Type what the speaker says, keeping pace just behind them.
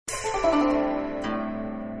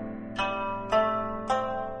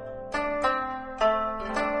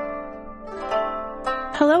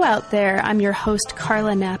Hello out there, I'm your host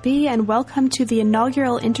Carla Nappi, and welcome to the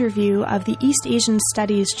inaugural interview of the East Asian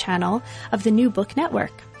Studies channel of the New Book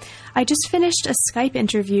Network. I just finished a Skype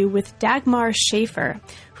interview with Dagmar Schaefer,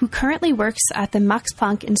 who currently works at the Max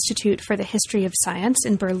Planck Institute for the History of Science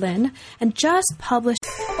in Berlin, and just published...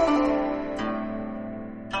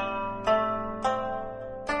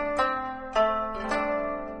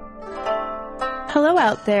 Hello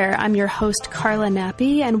out there, I'm your host Carla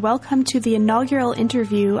Nappi, and welcome to the inaugural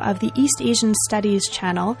interview of the East Asian Studies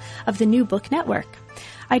channel of the New Book Network.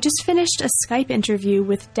 I just finished a Skype interview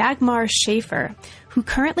with Dagmar Schaefer, who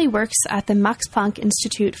currently works at the Max Planck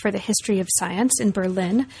Institute for the History of Science in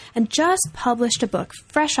Berlin, and just published a book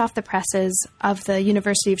fresh off the presses of the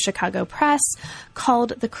University of Chicago Press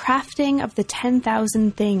called The Crafting of the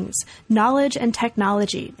 10,000 Things, Knowledge and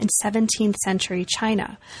Technology in 17th Century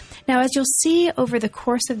China. Now, as you'll see over the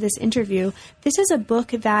course of this interview, this is a book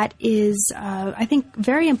that is, I think,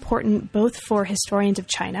 very important both for historians of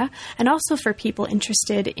China and also for people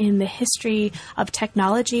interested in the history of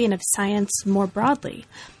technology and of science more broadly.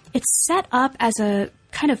 It's set up as a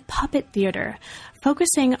kind of puppet theater,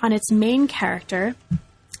 focusing on its main character,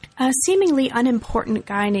 a seemingly unimportant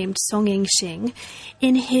guy named Song Yingxing,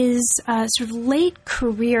 in his sort of late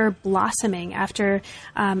career blossoming after,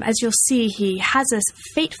 as you'll see, he has a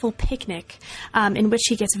fateful picnic in which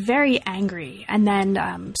he gets very angry, and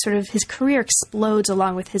then sort of his career explodes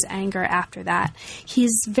along with his anger after that.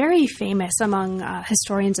 He's very famous among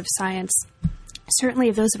historians of science, certainly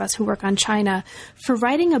of those of us who work on China, for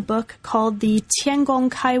writing a book called the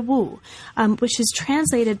Tiangong Kai Wu, which is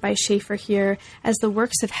translated by Schaefer here as the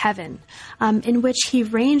Works of Heaven, in which he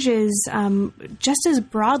ranges just as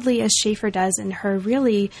broadly as Schaefer does in her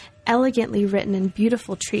really elegantly written and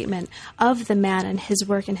beautiful treatment of the man and his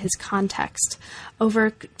work and his context,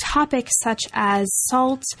 over topics such as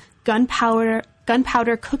salt, gunpowder,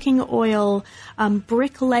 cooking oil,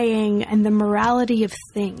 bricklaying, and the morality of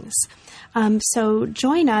things. So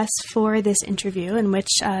join us for this interview in which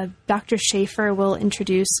Dr. Schaefer will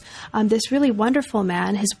introduce this really wonderful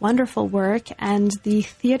man, his wonderful work, and the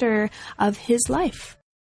theater of his life.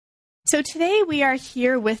 So today we are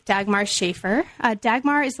here with Dagmar Schaefer.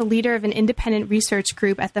 Dagmar is the leader of an independent research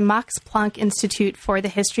group at the Max Planck Institute for the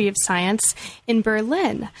History of Science in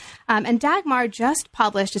Berlin. And Dagmar just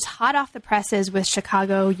published, is hot off the presses with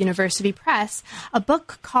Chicago University Press, a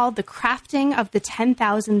book called The Crafting of the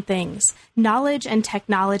 10,000 Things, Knowledge and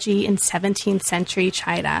Technology in 17th Century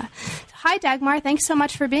China. Hi, Dagmar. Thanks so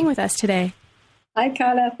much for being with us today. Hi,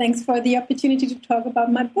 Carla. Thanks for the opportunity to talk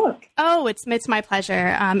about my book. Oh, it's my pleasure.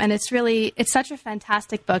 And it's such a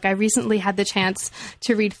fantastic book. I recently had the chance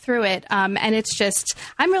to read through it. And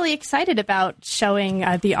I'm really excited about showing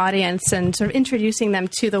the audience and sort of introducing them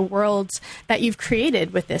to the worlds that you've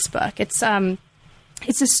created with this book.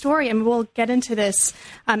 It's a story, and we'll get into this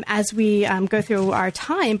as we go through our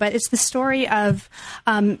time, but it's the story of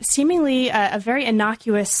seemingly a very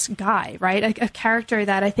innocuous guy, right? A character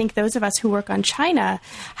that I think those of us who work on China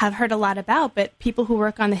have heard a lot about, but people who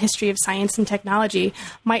work on the history of science and technology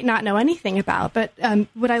might not know anything about. But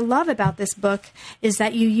what I love about this book is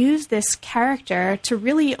that you use this character to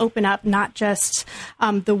really open up not just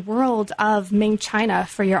the world of Ming China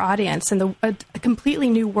for your audience and a completely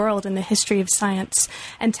new world in the history of science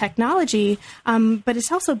and technology, but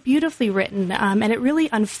it's also beautifully written, and it really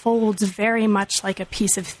unfolds very much like a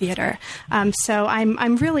piece of theater. So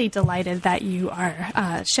I'm really delighted that you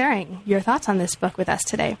are sharing your thoughts on this book with us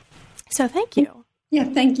today. So thank you. Yeah,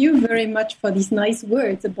 thank you very much for these nice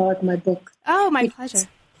words about my book. Oh, my pleasure.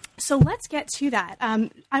 So let's get to that.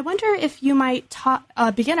 I wonder if you might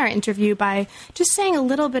begin our interview by just saying a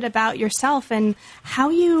little bit about yourself and how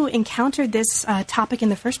you encountered this topic in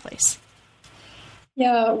the first place.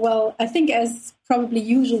 Yeah, well, I think as probably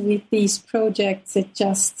usual with these projects, it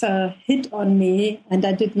just hit on me and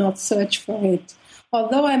I did not search for it.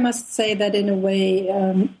 Although I must say that in a way,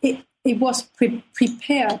 it was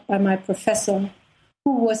prepared by my professor,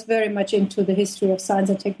 who was very much into the history of science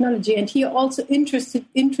and technology. And he also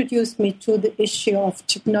introduced me to the issue of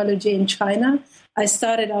technology in China. I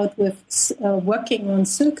started out with working on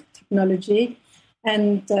silk technology.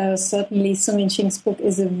 And certainly Song Yingxing's book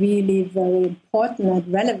is a really very important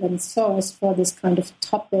and relevant source for this kind of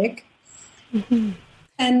topic. Mm-hmm.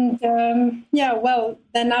 And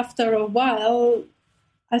then after a while,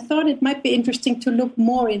 I thought it might be interesting to look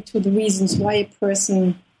more into the reasons why a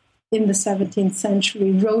person in the 17th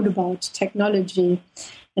century wrote about technology.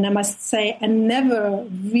 And I must say, I never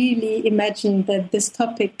really imagined that this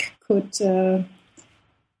topic could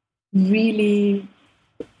really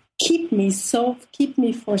keep me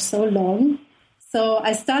for so long. So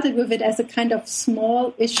I started with it as a kind of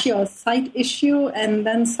small issue or side issue, and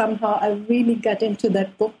then somehow I really got into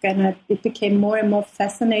that book, and it became more and more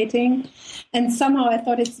fascinating. And somehow I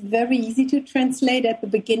thought it's very easy to translate at the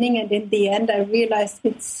beginning, and in the end I realized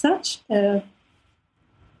it's such a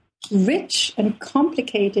rich and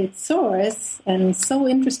complicated source and so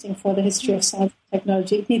interesting for the history of science and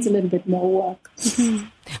technology. It needs a little bit more work. Mm-hmm.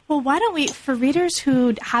 Well, why don't we, for readers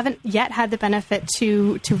who haven't yet had the benefit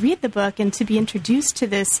to read the book and to be introduced to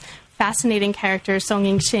this fascinating character, Song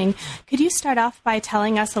Ying-hsing, could you start off by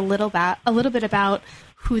telling us a little bit about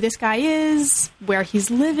who this guy is, where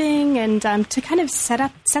he's living, and to kind of set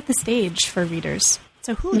the stage for readers?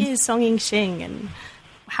 So who is Song Ying-hsing, and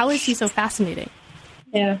how is he so fascinating?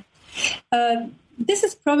 Yeah. This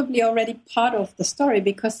is probably already part of the story,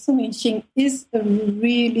 because Song Ying-hsing is a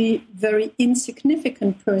really very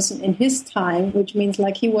insignificant person in his time, which means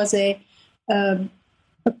like he was a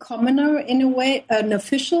commoner in a way, an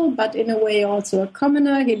official, but in a way also a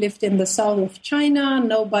commoner. He lived in the south of China.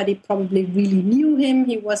 Nobody probably really knew him.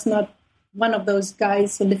 He was not one of those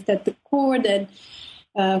guys who lived at the court and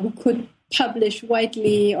who could publish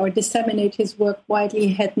widely or disseminate his work widely.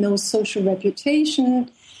 He had no social reputation.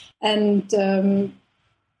 And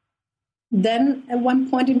then at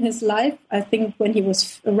one point in his life, I think when he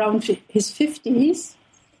was around his 50s,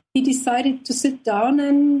 he decided to sit down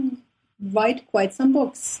and write quite some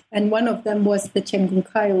books. And one of them was the Tiangong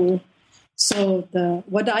Kaiwu. So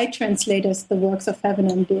what I translate as the works of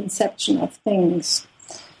heaven and the inception of things.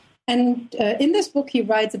 And in this book, he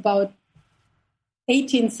writes about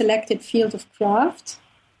 18 selected fields of craft.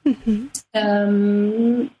 Mm-hmm.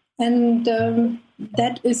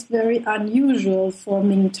 That is very unusual for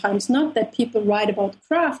Ming times. Not that people write about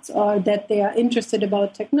crafts or that they are interested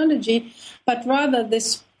about technology, but rather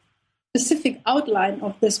this specific outline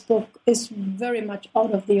of this book is very much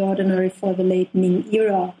out of the ordinary for the late Ming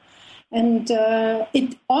era. And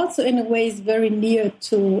it also, in a way, is very near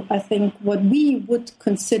to, I think, what we would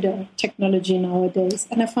consider technology nowadays.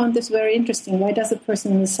 And I found this very interesting. Why does a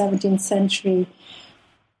person in the 17th century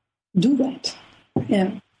do that?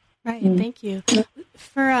 Yeah. Right. Thank you.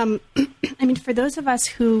 For those of us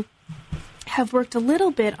who have worked a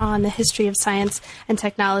little bit on the history of science and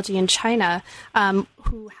technology in China,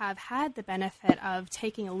 who have had the benefit of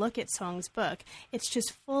taking a look at Song's book, it's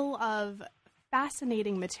just full of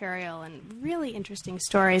fascinating material and really interesting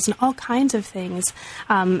stories and all kinds of things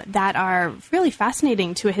that are really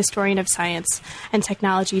fascinating to a historian of science and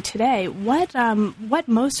technology today. What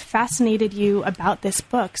most fascinated you about this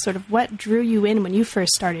book? Sort of what drew you in when you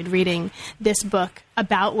first started reading this book,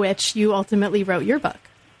 about which you ultimately wrote your book?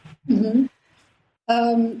 Mm-hmm.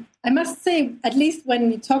 I must say, at least when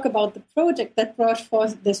we talk about the project that brought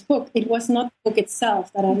forth this book, it was not the book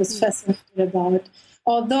itself that I was fascinated about.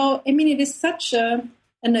 Although, it is such an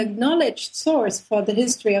acknowledged source for the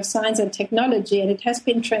history of science and technology, and it has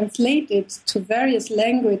been translated to various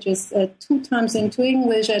languages 2 times into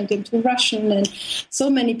English and into Russian, and so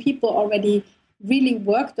many people already really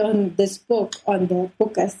worked on this book, on the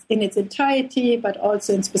book as in its entirety, but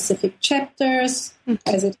also in specific chapters,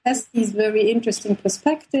 as it has these very interesting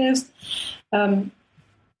perspectives.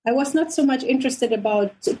 I was not so much interested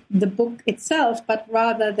about the book itself, but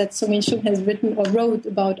rather that Song Ying-hsing has written or wrote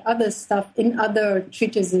about other stuff in other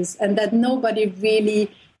treatises, and that nobody really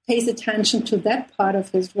pays attention to that part of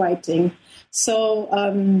his writing. So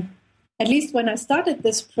at least when I started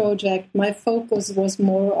this project, my focus was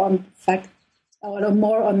more on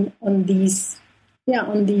these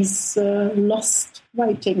lost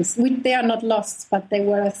writings. They are not lost, but they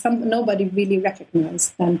were nobody really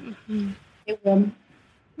recognized them. Mm-hmm. They were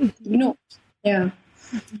ignored. Yeah.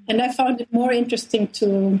 And I found it more interesting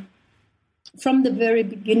from the very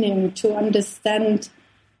beginning, to understand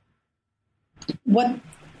what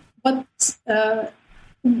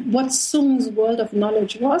Sung's world of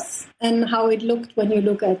knowledge was and how it looked when you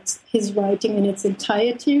look at his writing in its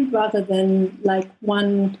entirety, rather than like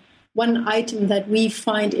one item that we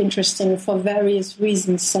find interesting for various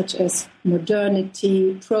reasons, such as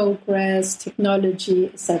modernity, progress, technology,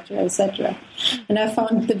 etc., etc. And I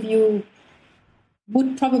found the view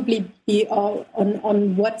would probably be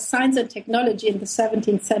on what science and technology in the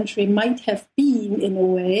 17th century might have been, in a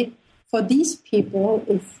way, for these people,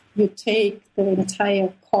 if you take the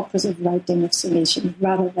entire corpus of writing of Song Ying-hsing,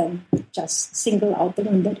 rather than just single out the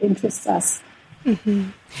one that interests us. Mm-hmm.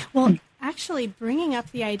 Well, actually, bringing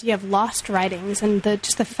up the idea of lost writings and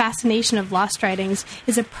just the fascination of lost writings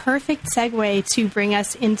is a perfect segue to bring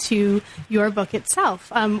us into your book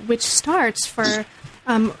itself, which starts for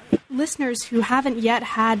listeners who haven't yet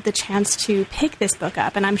had the chance to pick this book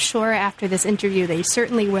up, and I'm sure after this interview they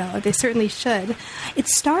certainly will, or they certainly should, it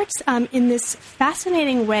starts in this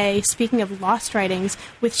fascinating way, speaking of lost writings,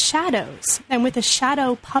 with shadows and with a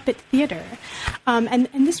shadow puppet theater. And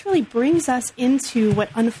this really brings us into what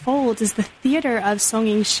unfolds as the theater of Song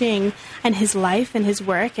Ying-shing and his life and his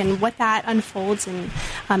work, and what that unfolds in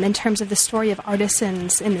terms of the story of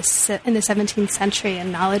artisans in the 17th century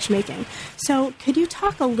and knowledge making. So could you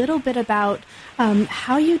talk a little bit about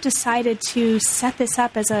how you decided to set this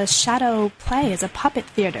up as a shadow play, as a puppet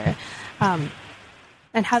theater, and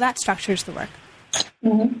how that structures the work?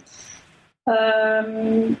 Mm-hmm.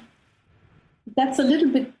 That's a little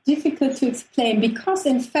bit difficult to explain because,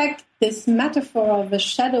 in fact, this metaphor of a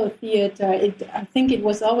shadow theater, I think it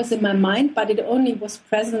was always in my mind, but it only was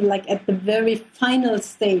present like at the very final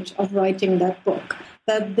stage of writing that book.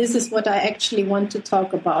 That this is what I actually want to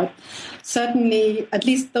talk about. Certainly, at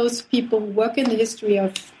least those people who work in the history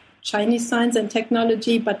of Chinese science and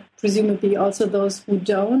technology, but presumably also those who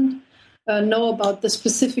don't, know about the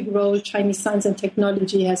specific role Chinese science and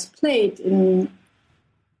technology has played in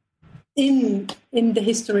the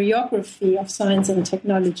historiography of science and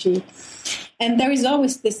technology. And there is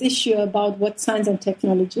always this issue about what science and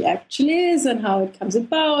technology actually is and how it comes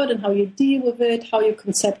about and how you deal with it, how you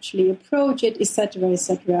conceptually approach it, etc.,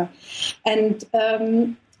 etc. And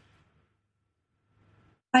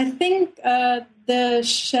I think the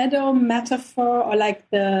shadow metaphor, or like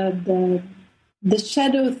the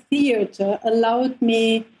shadow theater, allowed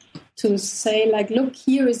me to say, like, look,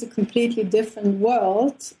 here is a completely different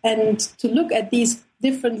world. And to look at these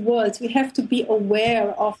different worlds, we have to be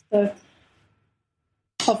aware of the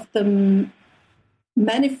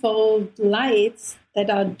manifold lights that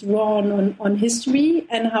are drawn on history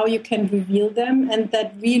and how you can reveal them, and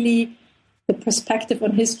that really the perspective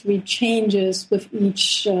on history changes with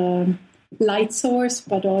each light source,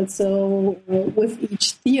 but also with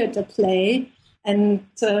each theater play, and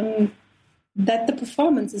that the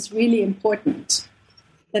performance is really important.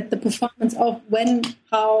 That the performance of when,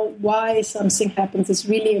 how, why something happens is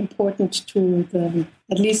really important to the,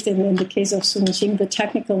 at least in the case of Song Ying-shing, the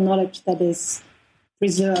technical knowledge that is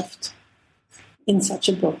preserved in such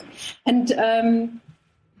a book. And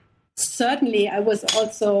certainly I was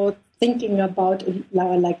also thinking about,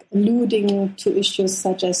 like, alluding to issues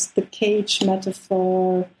such as the cage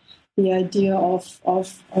metaphor, the idea of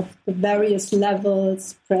the various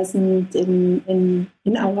levels present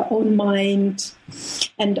in our own mind,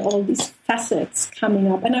 and all these facets coming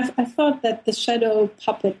up. And I thought that the shadow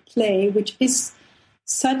puppet play, which is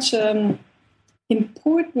such an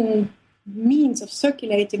important means of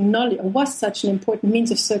circulating knowledge, or was such an important means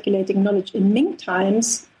of circulating knowledge in Ming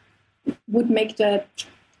times, would make that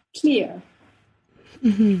clear.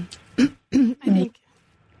 Mm-hmm. I think.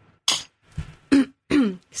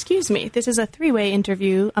 Excuse me, this is a three-way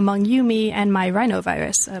interview among you, me, and my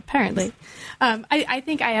rhinovirus, apparently. I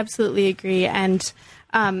think I absolutely agree. And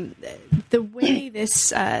the way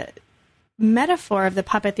this metaphor of the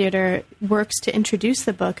puppet theater works to introduce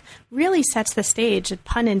the book really sets the stage,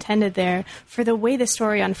 pun intended there, for the way the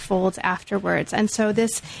story unfolds afterwards. And so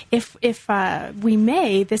this, if we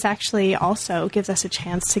may, this actually also gives us a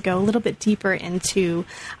chance to go a little bit deeper into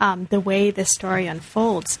the way the story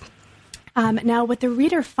unfolds. Now, what the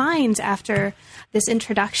reader finds after this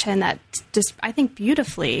introduction that just, I think,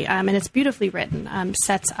 beautifully, and it's beautifully written,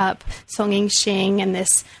 sets up Song Ying-shing and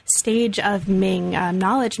this stage of Ming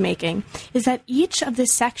knowledge making, is that each of the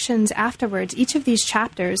sections afterwards, each of these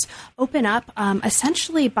chapters, open up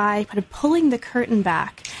essentially by kind of pulling the curtain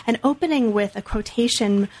back and opening with a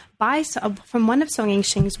quotation from one of Song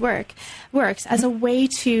Ying-shing's works as a way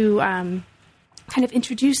to kind of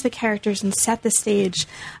introduce the characters and set the stage.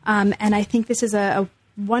 And I think this is a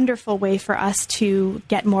wonderful way for us to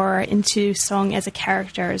get more into Song as a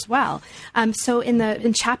character as well. So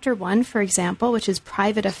in chapter 1, for example, which is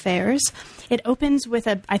Private Affairs, it opens with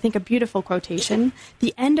I think a beautiful quotation.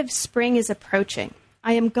 "The end of spring is approaching.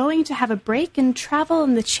 I am going to have a break and travel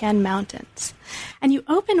in the Qian Mountains." And you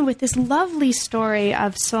open with this lovely story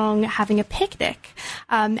of Song having a picnic,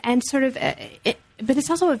 and sort of but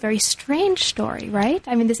it's also a very strange story, right?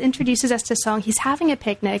 I mean, this introduces us to Song. He's having a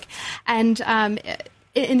picnic, and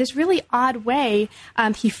in this really odd way,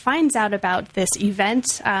 he finds out about this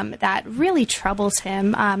event that really troubles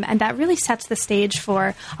him, and that really sets the stage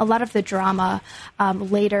for a lot of the drama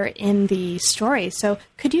later in the story. So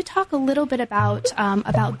could you talk a little bit about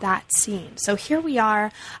that scene? So here we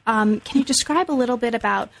are. Can you describe a little bit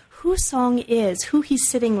about who Song is, who he's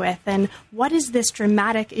sitting with, and what is this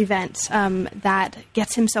dramatic event that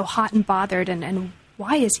gets him so hot and bothered, and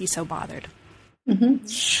why is he so bothered?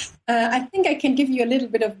 I think I can give you a little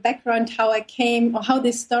bit of background how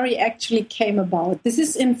this story actually came about. This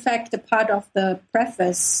is, in fact, a part of the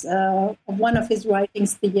preface of one of his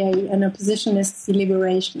writings, An Oppositionist's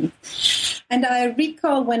Liberation. And I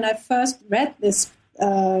recall when I first read this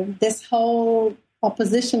whole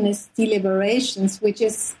Oppositionist Deliberations, which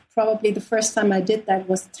is probably the first time I did that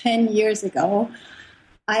was 10 years ago,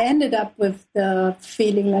 I ended up with the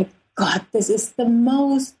feeling like, God, this is the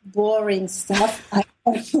most boring stuff I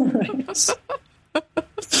ever read.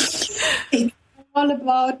 It's all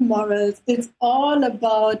about morals. It's all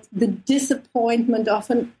about the disappointment of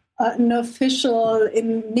an official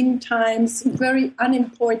in Ming times, very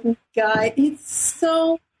unimportant guy. It's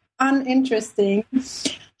so uninteresting.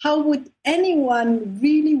 How would anyone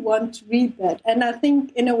really want to read that? And I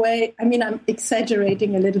think, in a way, I mean, I'm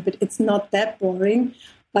exaggerating a little bit. It's not that boring.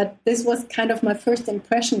 But this was kind of my first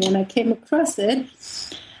impression when I came across it.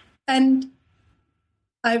 And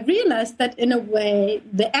I realized that, in a way,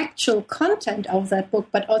 the actual content of that book,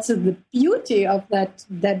 but also the beauty of that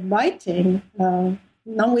writing,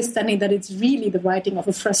 notwithstanding that it's really the writing of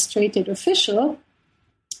a frustrated official,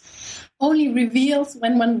 only reveals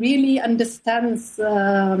when one really understands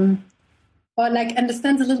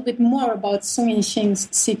understands a little bit more about Sung Ying-xing's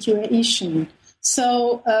situation.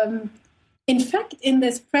 So, in fact, in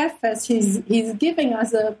this preface, he's giving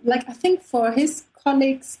us I think for his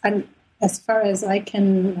colleagues, and as far as I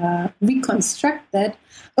can reconstruct that,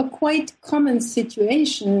 a quite common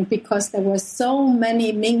situation, because there were so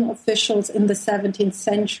many Ming officials in the 17th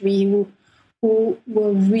century who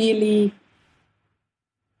were really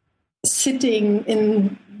sitting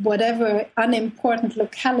in whatever unimportant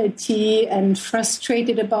locality and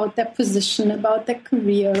frustrated about their position, about their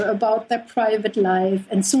career, about their private life.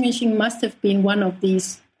 And Sung Ying-xing must have been one of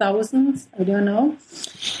these thousands, I don't know.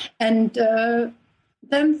 And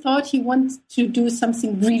then thought he wants to do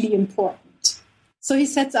something really important. So he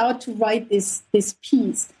sets out to write this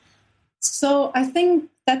piece. So I think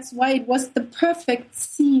that's why it was the perfect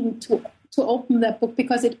scene to open that book,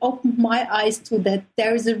 because it opened my eyes to that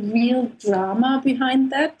there is a real drama behind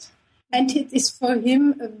that. And it is for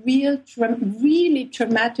him a really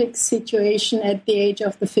traumatic situation at the age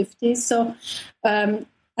of the 50s. So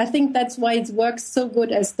I think that's why it works so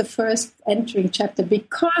good as the first entering chapter,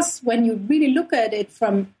 because when you really look at it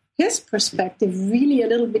from his perspective, really a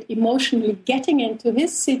little bit emotionally getting into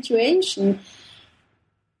his situation,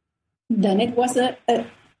 then it was a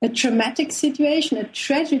traumatic situation, a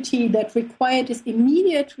tragedy that required this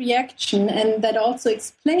immediate reaction, and that also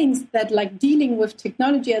explains that, like, dealing with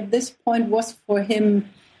technology at this point was for him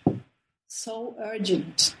so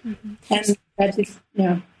urgent. Mm-hmm. And that is,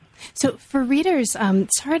 yeah. So for readers,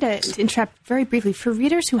 sorry to interrupt very briefly, for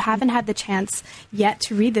readers who haven't had the chance yet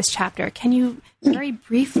to read this chapter, can you very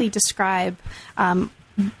briefly describe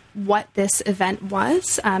what this event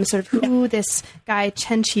was, sort of who this guy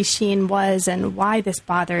Chen Qixin was, and why this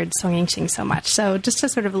bothered Sung Ying-xing so much? So just to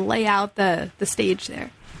sort of lay out the stage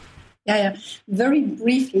there. Yeah. Very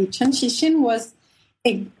briefly, Chen Qixin was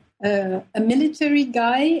a military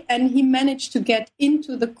guy, and he managed to get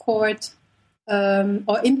into the court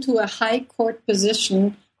or into a high court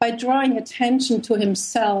position by drawing attention to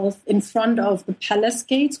himself in front of the palace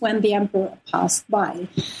gates when the emperor passed by.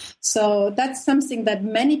 So that's something that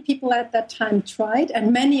many people at that time tried,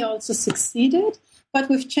 and many also succeeded. But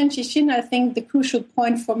with Chen Qixin, I think the crucial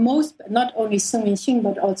point for most, not only Sung Ying-xing,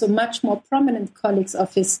 but also much more prominent colleagues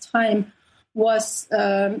of his time, was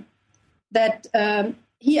that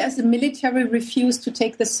he, as a military, refused to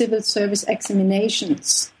take the civil service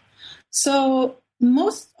examinations. So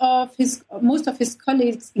most of his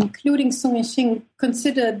colleagues, including Sung Ying-xing,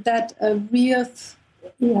 considered that a real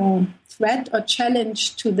threat or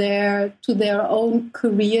challenge to their own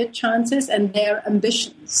career chances and their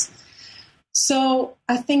ambitions. So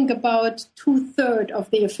I think about 2/3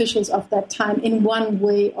 of the officials of that time, in one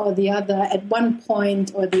way or the other, at one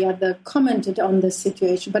point or the other, commented on the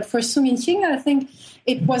situation. But for Sung Ying-xing, I think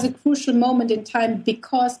it was a crucial moment in time,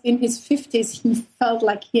 because in his 50s, he felt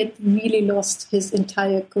like he had really lost his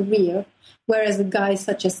entire career, whereas a guy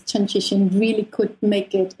such as Chen Qixin really could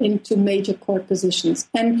make it into major court positions.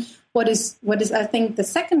 And what is I think the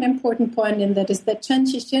second important point in that is that Chen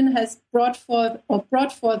Qixin has brought forth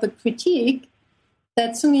a critique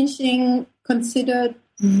that Sung Ying-xing considered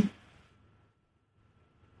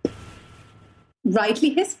rightly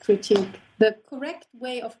his critique, the correct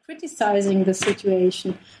way of criticizing the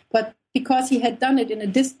situation. But because he had done it in a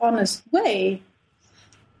dishonest way,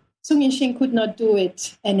 Sung Ying-shing could not do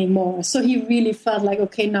it anymore. So he really felt like,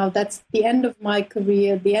 okay, now that's the end of my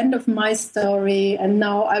career, the end of my story. And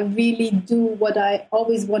now I really do what I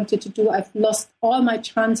always wanted to do. I've lost all my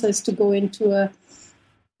chances to go into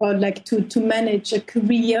to manage a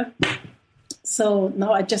career. So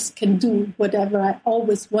now I just can do whatever I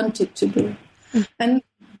always wanted to do. And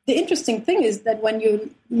the interesting thing is that when you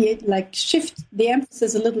shift the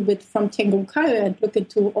emphasis a little bit from Tenggong Khairul and look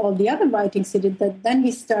into all the other writings he did, that then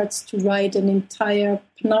he starts to write an entire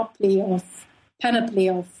panoply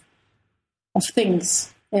of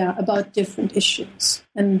things, about different issues.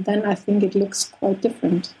 And then I think it looks quite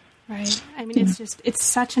different. Right. I mean, it's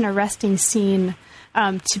such an arresting scene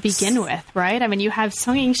to begin with, right? I mean, you have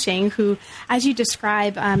Sung Ying-shing, who, as you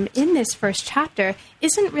describe in this first chapter,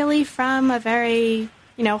 isn't really from a very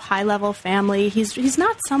high-level family. He's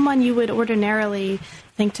not someone you would ordinarily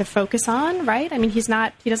think to focus on, right? I mean, he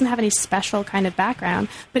doesn't have any special kind of background,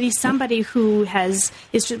 but he's somebody who is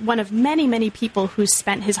just one of many, many people who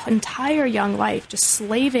spent his entire young life just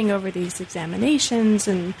slaving over these examinations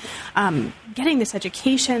and getting this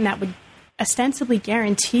education that would ostensibly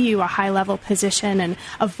guarantee you a high-level position and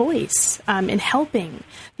a voice in helping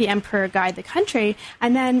the emperor guide the country.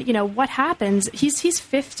 And then, what happens? He's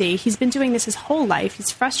 50. He's been doing this his whole life.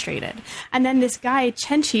 He's frustrated. And then this guy,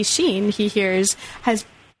 Chen Qixin, he hears, has,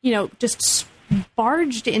 just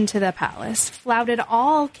barged into the palace, flouted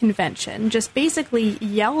all convention, just basically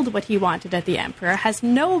yelled what he wanted at the emperor, has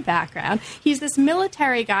no background. He's this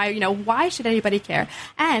military guy, why should anybody care?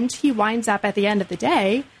 And he winds up at the end of the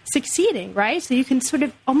day succeeding, right? So you can sort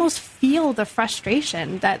of almost feel the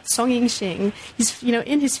frustration that Sung Ying-shing, he's,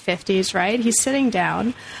 in his 50s, right? He's sitting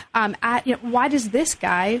down why does this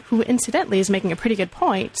guy, who incidentally is making a pretty good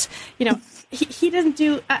point, he doesn't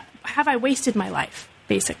do, have I wasted my life?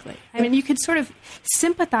 Basically. I mean, you could sort of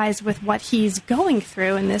sympathize with what he's going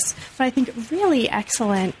through in this, but I think really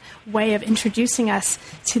excellent way of introducing us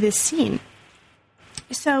to this scene.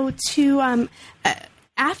 So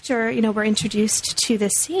after, we're introduced to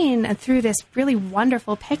this scene and through this really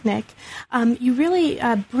wonderful picnic, you really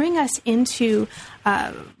bring us into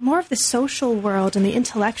more of the social world and the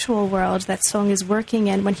intellectual world that Sung is working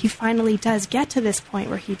in when he finally does get to this point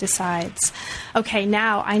where he decides, okay,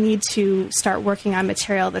 now I need to start working on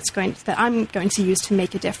material that I'm going to use to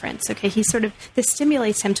make a difference. Okay, this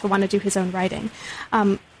stimulates him to want to do his own writing.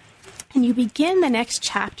 And you begin the next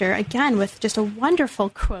chapter, again, with just a wonderful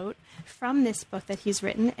quote from this book that he's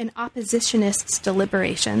written, An Oppositionist's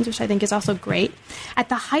Deliberations, which I think is also great. At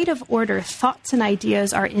the height of order, thoughts and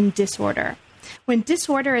ideas are in disorder. When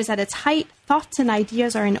disorder is at its height, thoughts and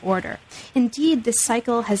ideas are in order. Indeed, this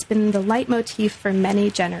cycle has been the leitmotif for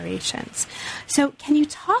many generations. So can you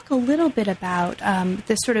talk a little bit about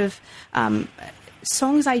the sort of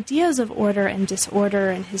Sung's ideas of order and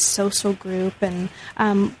disorder and his social group and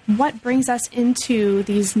what brings us into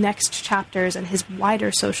these next chapters and his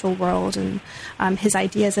wider social world and his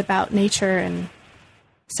ideas about nature? And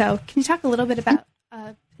so can you talk a little bit about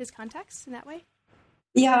his context in that way?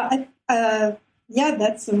 Yeah,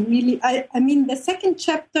 that's a really, I mean, the second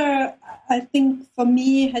chapter, I think for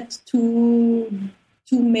me had two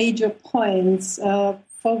major points.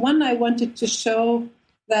 For one, I wanted to show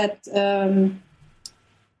that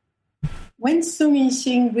when Sung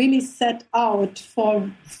Ying-shing really set out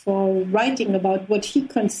for writing about what he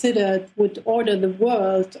considered would order the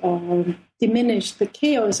world or diminish the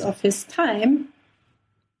chaos of his time,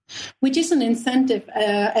 which is an incentive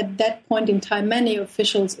at that point in time many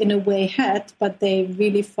officials in a way had, but they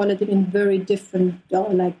really followed it in very different,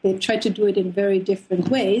 they tried to do it in very different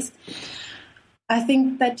ways. I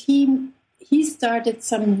think that he started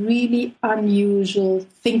some really unusual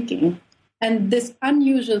thinking. And this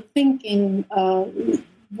unusual thinking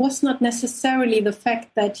was not necessarily the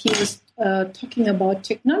fact that he was talking about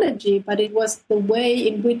technology, but it was the way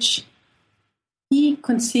in which he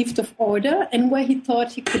conceived of order and where he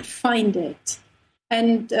thought he could find it.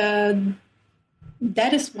 And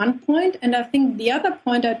that is one point. And I think the other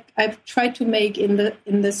point I've tried to make in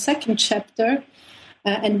the second chapter,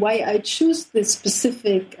 and why I choose this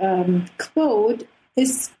specific quote,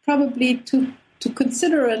 is probably to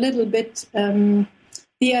consider a little bit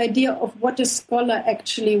the idea of what a scholar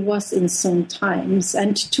actually was in some times,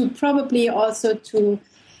 and to probably also to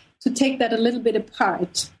take that a little bit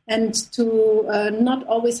apart, and to not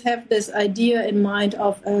always have this idea in mind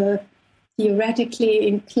of a theoretically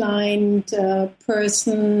inclined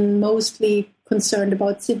person, mostly concerned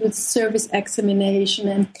about civil service examination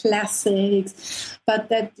and classics, but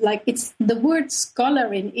that it's the word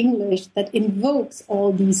scholar in English that invokes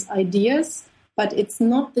all these ideas, but it's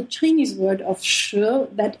not the Chinese word of shi,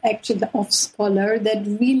 that actually of scholar, that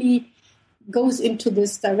really goes into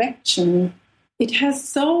this direction. It has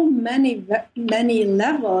so many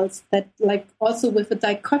levels that, like, also with a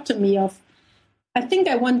dichotomy of, I think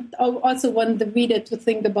I also want the reader to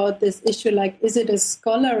think about this issue, like, is it a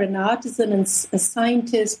scholar, an artisan, and a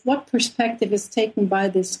scientist? What perspective is taken by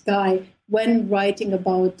this guy when writing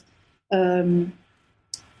about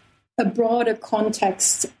a broader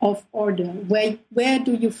context of order? Where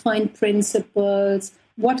do you find principles?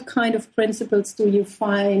 What kind of principles do you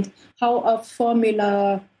find? How are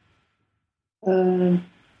formula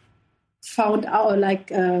found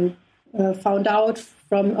out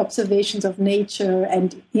from observations of nature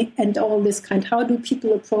and all this kind? How do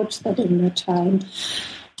people approach that in their time?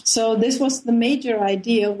 So this was the major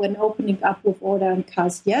idea when opening up with Order and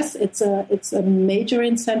Cast. Yes, it's a major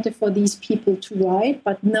incentive for these people to write,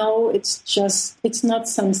 but no, it's not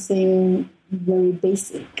something very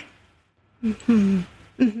basic. Mm-hmm.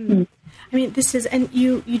 Mm-hmm. I mean, this is, and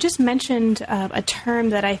you just mentioned a term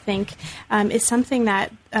that I think is something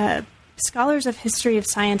that scholars of history of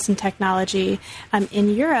science and technology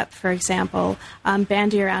in Europe, for example,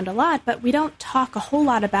 bandy around a lot, but we don't talk a whole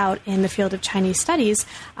lot about in the field of Chinese studies,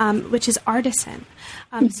 which is artisan.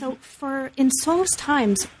 So in Song's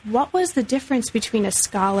times, what was the difference between a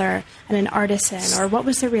scholar and an artisan, or what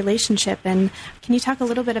was their relationship? And can you talk a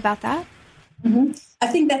little bit about that? Mm-hmm. I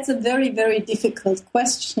think that's a very, very difficult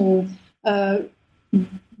question.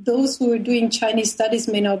 Those who are doing Chinese studies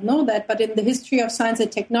may not know that, but in the history of science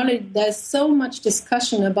and technology, there's so much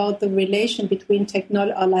discussion about the relation between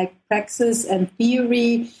technology, or like praxis and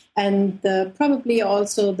theory, and probably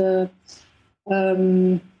also the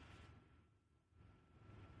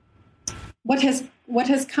what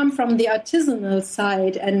has come from the artisanal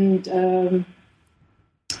side and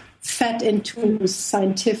fed into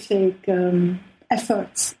scientific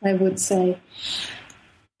efforts, I would say.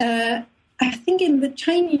 I think in the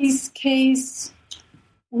Chinese case,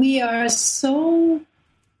 we are so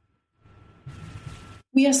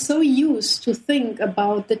used to think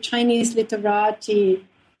about the Chinese literati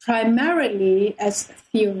primarily as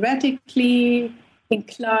theoretically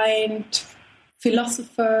inclined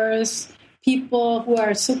philosophers, people who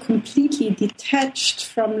are so completely detached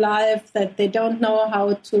from life that they don't know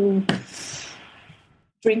how to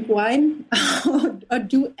drink wine or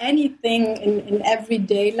do anything in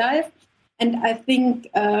everyday life. And I think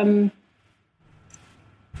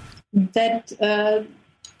that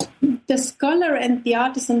the scholar and the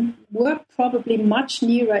artisan were probably much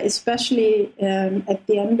nearer, especially at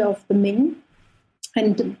the end of the Ming.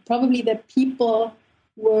 And probably that people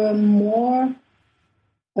were more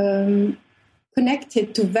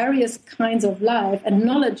connected to various kinds of life and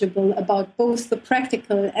knowledgeable about both the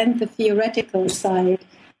practical and the theoretical side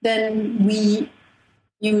than we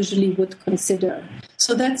usually would consider.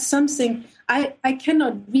 So that's something I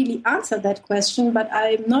cannot really answer that question, but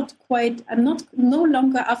I'm no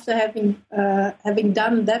longer, after having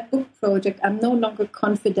done that book project, I'm no longer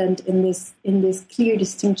confident in this clear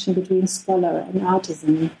distinction between scholar and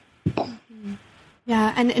artisan.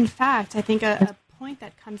 Yeah, and in fact, I think a point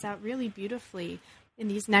that comes out really beautifully in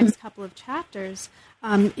these next couple of chapters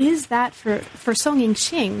is that for Song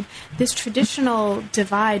Yingxing, this traditional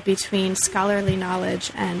divide between scholarly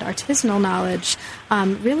knowledge and artisanal knowledge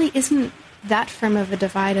really isn't that firm of a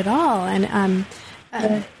divide at all. And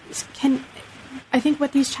I think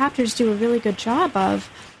what these chapters do a really good job of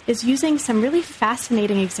is using some really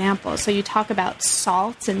fascinating examples. So you talk about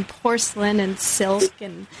salt and porcelain and silk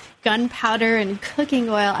and gunpowder and cooking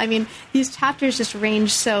oil. I mean, these chapters just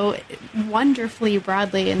range so wonderfully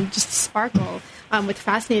broadly and just sparkle with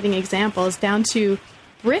fascinating examples down to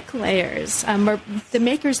bricklayers, or the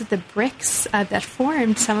makers of the bricks that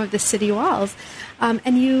formed some of the city walls.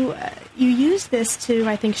 And you use this to,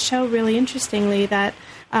 I think, show really interestingly that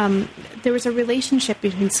there was a relationship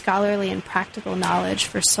between scholarly and practical knowledge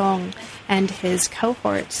for Song and his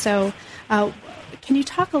cohort. So can you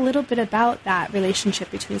talk a little bit about that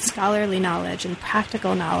relationship between scholarly knowledge and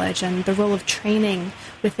practical knowledge and the role of training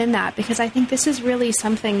within that? Because I think this is really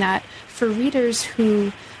something that for readers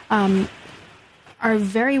who are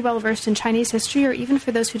very well versed in Chinese history, or even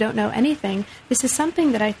for those who don't know anything, this is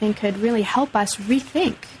something that I think could really help us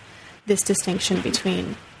rethink this distinction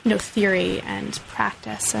between theory and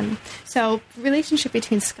practice. And so relationship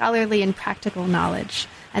between scholarly and practical knowledge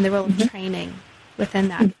and the role of training within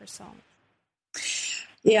that for Song.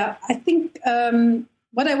 Yeah, I think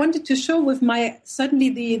what I wanted to show with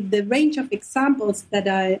certainly the range of examples that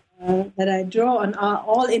I draw on are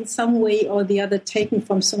all in some way or the other taken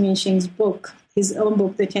from Song Yingxing's book, his own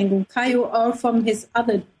book, the Tiangong Kaiyu, or from his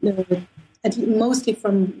other mostly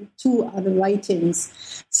from 2 other writings.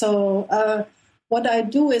 So what I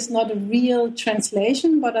do is not a real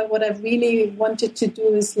translation, but what I really wanted to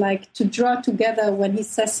do is like to draw together when he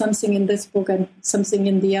says something in this book and something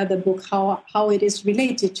in the other book, how it is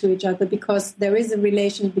related to each other, because there is a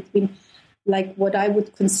relation between like what I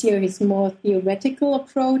would consider his more theoretical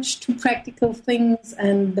approach to practical things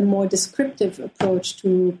and the more descriptive approach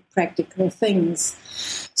to practical things.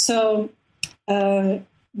 So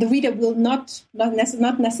the reader will not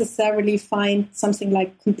necessarily find something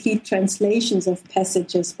like complete translations of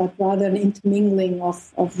passages, but rather an intermingling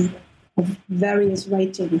of various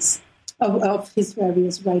writings, of his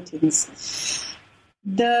various writings.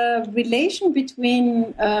 The relation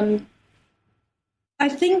between, I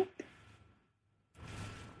think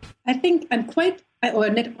I'm quite, or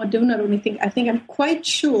do not only think, I think I'm quite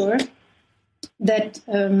sure that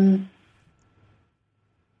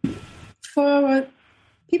for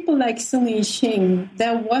people like Sung Yixing,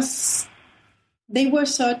 they were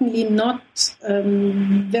certainly not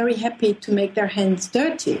very happy to make their hands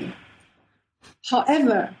dirty.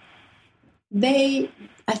 However, I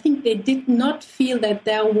think they did not feel that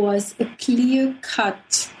there was a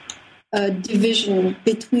clear-cut division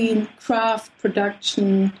between craft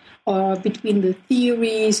production or between the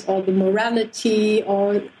theories or the morality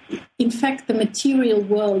or, in fact, the material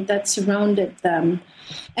world that surrounded them.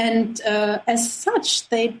 And as such,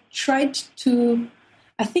 they tried to,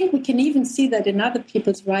 I think we can even see that in other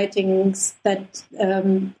people's writings, that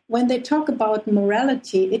when they talk about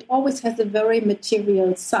morality, it always has a very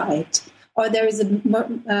material side, or there is a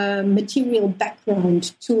material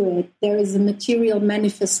background to it. There is a material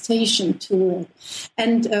manifestation to it.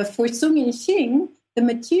 And for Sung Yixing, the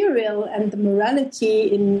material and the morality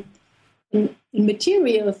in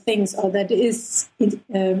material things, or that is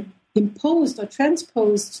imposed or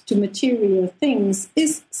transposed to material things,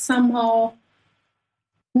 is somehow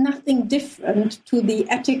nothing different to the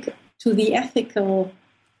ethical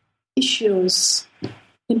issues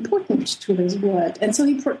important to his work. And so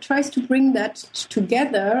he tries to bring that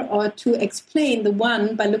together, or to explain the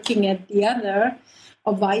one by looking at the other,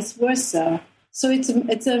 or vice versa. So it's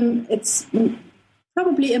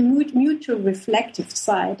probably a mutual reflective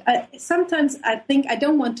side. Sometimes I think, I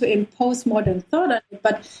don't want to impose modern thought on it,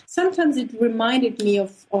 but sometimes it reminded me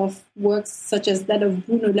of works such as that of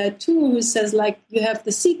Bruno Latour, who says, like, you have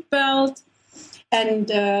the seatbelt, and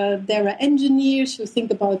there are engineers who think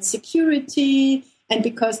about security, and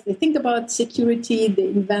because they think about security, they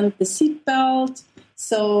invent the seatbelt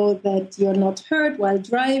so that you're not hurt while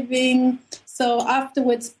driving. So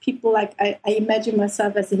afterwards, people like, I imagine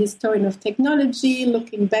myself as a historian of technology,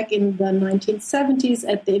 looking back in the 1970s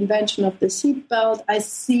at the invention of the seatbelt, I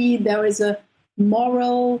see there is a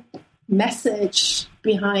moral message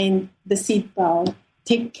behind the seatbelt.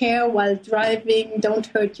 Take care while driving, don't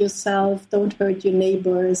hurt yourself, don't hurt your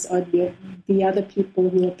neighbors or the other people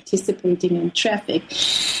who are participating in traffic.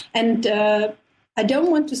 And I don't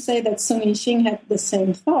want to say that Sung Yixing had the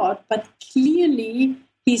same thought, but clearly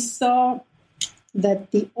he saw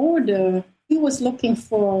that the order he was looking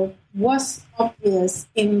for was obvious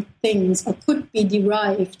in things, or could be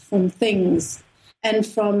derived from things, and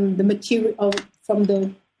from the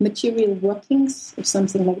material workings, if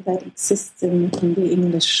something like that exists in the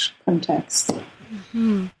English context.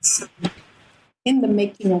 Mm-hmm. So, in the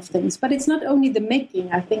making of things. But it's not only the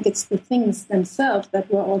making, I think it's the things themselves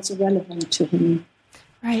that were also relevant to him.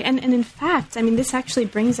 Right. And in fact, I mean, this actually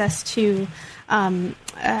brings us to,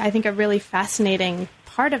 I think, a really fascinating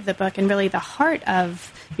part of the book, and really the heart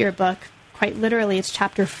of your book. Quite literally, it's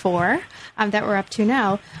chapter 4 that we're up to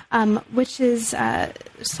now, which is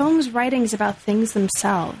Sung's writings about things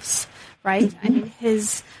themselves, right?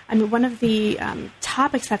 Mm-hmm. I mean, one of the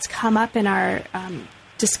topics that's come up in our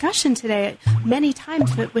discussion today many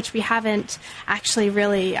times, which we haven't actually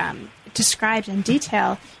really described in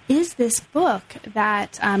detail, is this book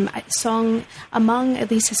that Sung, among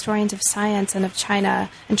at least historians of science and of China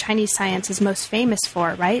and Chinese science, is most famous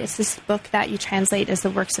for, right? It's this book that you translate as the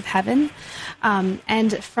Works of Heaven,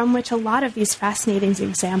 and from which a lot of these fascinating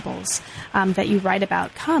examples that you write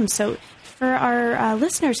about come. So for our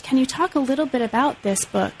listeners, can you talk a little bit about this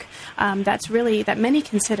book that many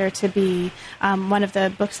consider to be one of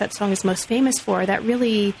the books that Sung is most famous for, that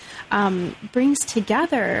really brings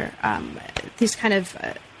together these kind of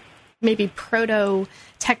maybe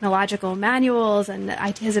proto-technological manuals and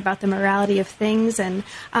ideas about the morality of things? And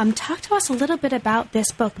talk to us a little bit about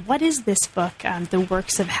this book. What is this book, The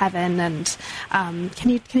Works of Heaven? And can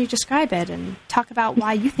you describe it and talk about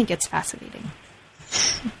why you think it's fascinating?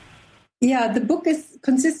 Yeah, the book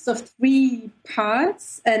consists of 3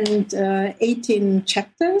 parts and 18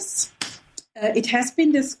 chapters. It has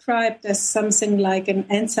been described as something like an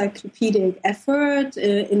encyclopedic effort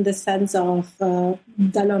in the sense of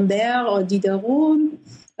D'Alembert or Diderot.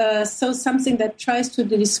 So something that tries to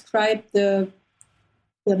describe the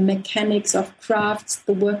mechanics of crafts,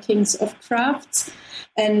 the workings of crafts,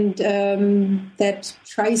 and that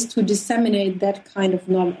tries to disseminate that kind of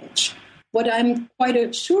knowledge. What I'm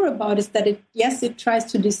quite sure about is that it tries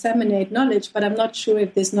to disseminate knowledge, but I'm not sure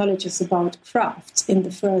if this knowledge is about crafts in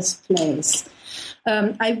the first place.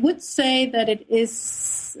 I would say that it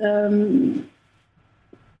is a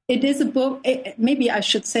book. Maybe I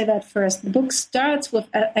should say that first. The book starts with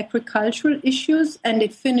agricultural issues and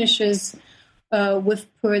it finishes with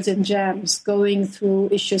pearls and gems, going through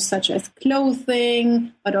issues such as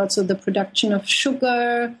clothing, but also the production of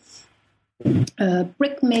sugar,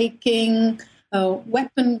 brick making,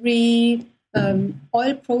 weaponry,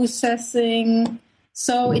 oil processing.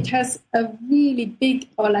 So it has a really big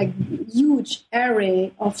or huge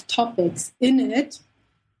array of topics in it.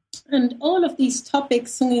 And all of these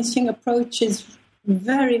topics, Sung Ying approaches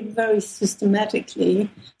very, very systematically.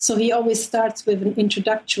 So he always starts with an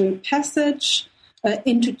introductory passage,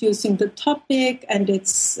 introducing the topic and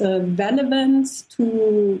its relevance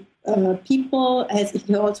to people, as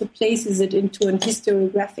he also places it into an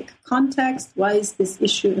historiographic context. Why is this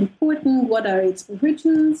issue important? What are its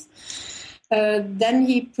origins? Then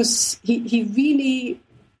he really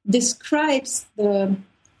describes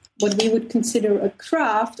what we would consider a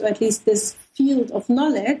craft, or at least this field of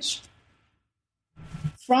knowledge,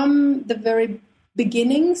 from the very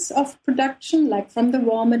beginnings of production, like from the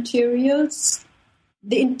raw materials,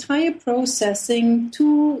 the entire processing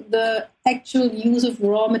to the actual use of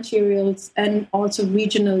raw materials and also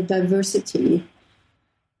regional diversity.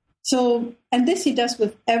 So, and this he does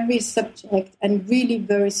with every subject and really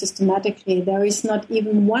very systematically. There is not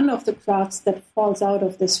even one of the crafts that falls out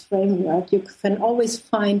of this framework. You can always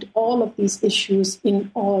find all of these issues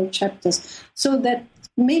in all chapters. So that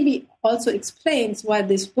maybe also explains why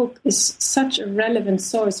this book is such a relevant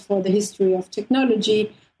source for the history of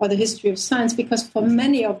technology or the history of science, because for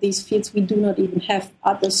many of these fields, we do not even have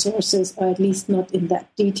other sources, or at least not in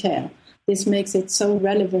that detail. This makes it so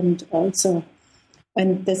relevant also.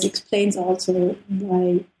 And this explains also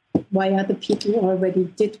why other people already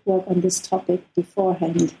did work on this topic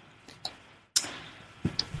beforehand.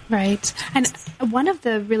 Right. And one of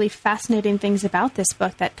the really fascinating things about this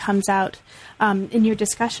book that comes out in your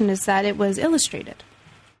discussion is that it was illustrated.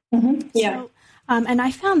 Mm-hmm. Yeah. So, and I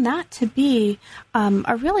found that to be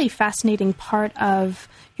a really fascinating part of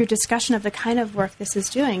your discussion of the kind of work this is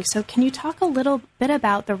doing. So can you talk a little bit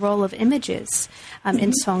about the role of images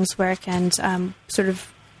in Sung's work and sort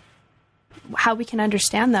of how we can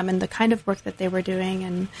understand them and the kind of work that they were doing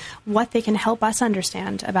and what they can help us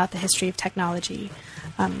understand about the history of technology?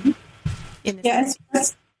 Thank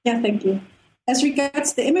you. As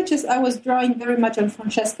regards the images, I was drawing very much on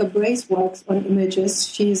Francesca Bray's works on images.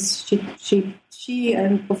 She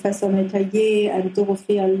and Professor Metayer and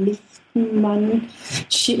Dorothea Lichtmann,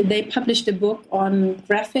 they published a book on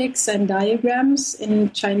graphics and diagrams in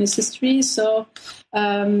Chinese history. So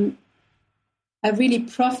I really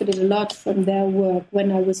profited a lot from their work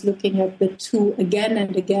when I was looking at the two again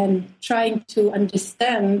and again, trying to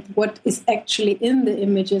understand what is actually in the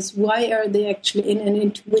images, why are they actually in, and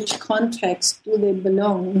into which context do they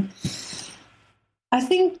belong. I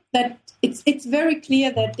think that it's very clear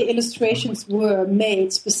that the illustrations were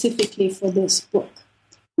made specifically for this book.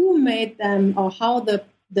 Who made them, or how the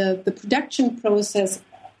production process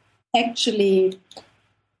actually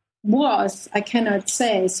was, I cannot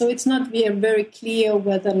say. So it's not very clear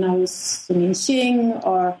whether now Sung Ying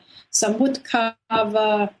or some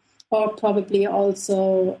woodcarver or probably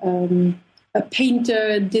also a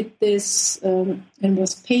painter did this and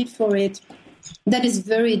was paid for it. That is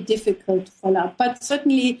very difficult to follow up. But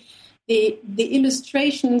certainly the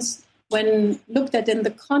illustrations, when looked at in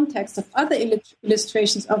the context of other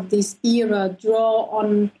illustrations of this era, draw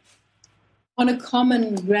on a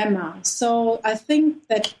common grammar. So I think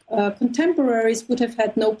that contemporaries would have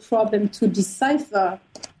had no problem to decipher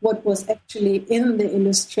what was actually in the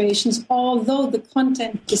illustrations, although the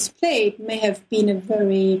content displayed may have been a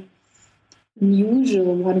very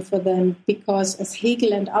unusual one for them, because as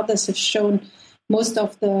Hegel and others have shown, most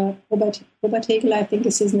of the, Robert Hegel, I think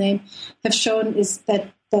is his name, have shown is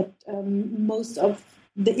that most of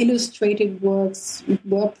the illustrated works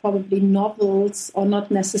were probably novels or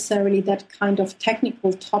not necessarily that kind of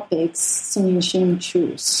technical topics Sung Ying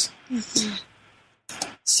chose. Mm-hmm.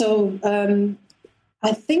 So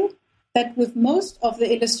I think that with most of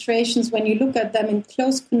the illustrations, when you look at them in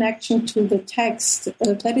close connection to the text,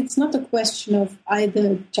 that it's not a question of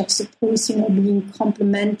either juxtaposing or being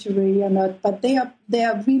complementary or not, but they are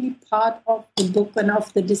really part of the book and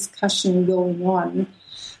of the discussion going on.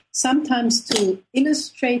 Sometimes to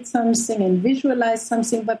illustrate something and visualize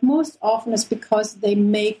something, but most often it's because they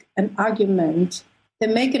make an argument. They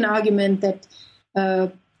make an argument that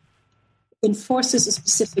enforces a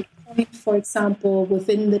specific point, for example,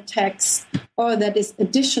 within the text, or that is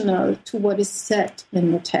additional to what is said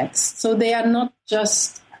in the text. So they are not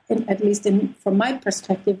just, at least from my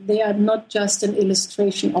perspective, they are not just an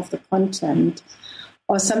illustration of the content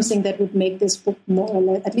or something that would make this book more or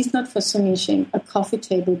less, at least not for Sung Ying-ching, a coffee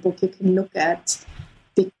table book you can look at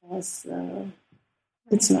because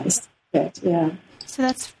it's nice to look at, yeah. So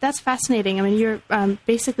that's fascinating. I mean, you're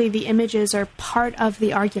basically the images are part of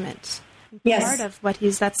the argument. Yes. Part of what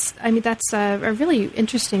that's a really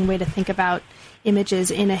interesting way to think about images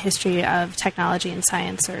in a history of technology and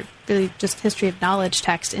science, or really just history of knowledge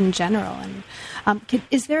text in general. And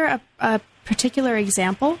is there a particular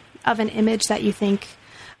example of an image that you think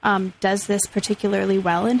does this particularly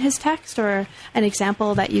well in his text, or an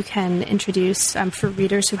example that you can introduce for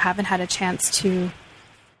readers who haven't had a chance to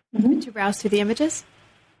browse through the images?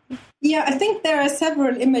 Yeah, I think there are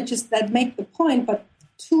several images that make the point, but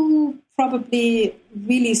two probably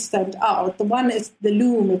really stand out. The one is the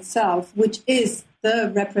loom itself, which is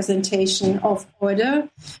the representation of order.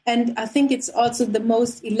 And I think it's also the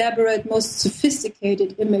most elaborate, most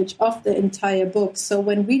sophisticated image of the entire book. So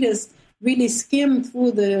when readers really skim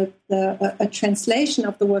through a translation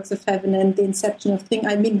of the Works of Heaven and the Inception of Things,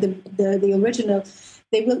 I mean the original,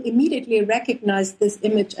 they will immediately recognize this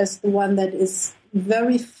image as the one that is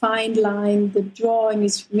very fine line. The drawing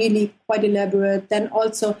is really quite elaborate. Then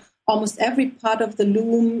also almost every part of the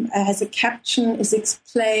loom has a caption, is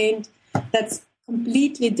explained. That's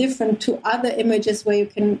completely different to other images where you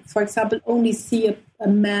can, for example, only see a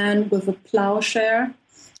man with a plowshare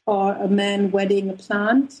or a man wedding a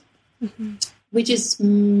plant, which is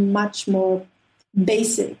much more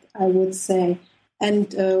basic, I would say.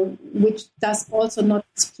 And which does also not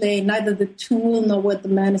explain neither the tool nor what the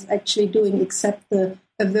man is actually doing, except a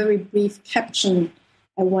very brief caption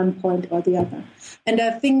at one point or the other. And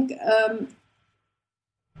I think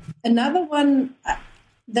another one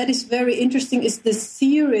that is very interesting is the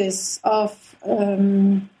series of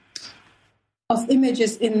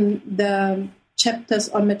images in the chapters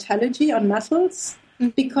on metallurgy, on metals,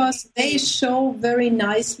 because they show very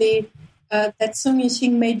nicely that Sung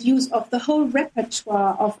Ying-ching made use of the whole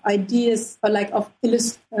repertoire of ideas, or like of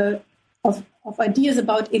ideas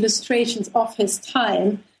about illustrations of his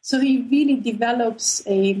time. So he really develops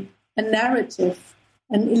a narrative,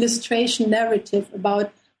 an illustration narrative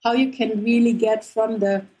about how you can really get from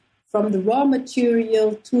the raw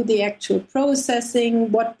material to the actual processing,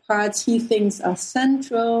 what parts he thinks are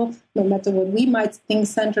central, no matter what we might think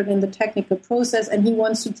central in the technical process, and he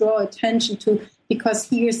wants to draw attention to, because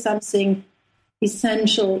here something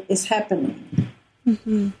essential is happening.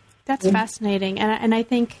 That's fascinating. And I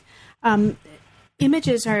think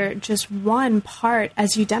images are just one part,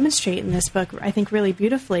 as you demonstrate in this book, I think really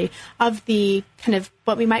beautifully, of the kind of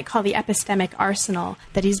what we might call the epistemic arsenal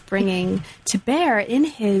that he's bringing to bear in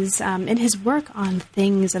his work on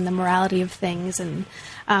things and the morality of things and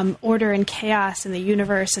order and chaos in the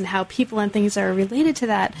universe and how people and things are related to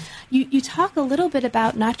that. You talk a little bit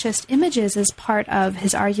about not just images as part of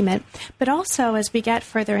his argument, but also as we get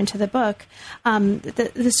further into the book,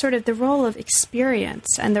 the sort of the role of experience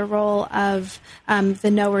and the role of the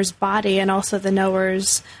knower's body and also the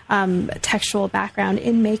knower's textual background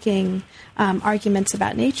in making arguments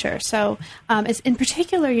about nature. So in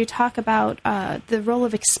particular, you talk about the role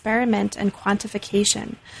of experiment and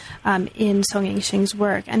quantification in Sung Ying-ching's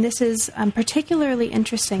work. And this is particularly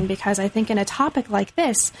interesting because I think in a topic like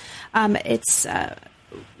this,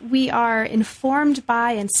 we are informed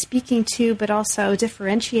by and speaking to, but also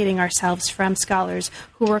differentiating ourselves from scholars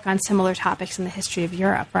who work on similar topics in the history of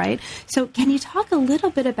Europe, right? So can you talk a little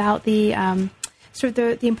bit about the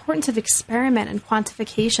importance of experiment and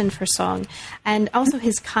quantification for Sung, and also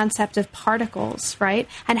his concept of particles, right?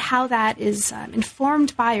 And how that is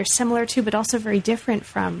informed by or similar to, but also very different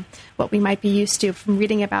from what we might be used to from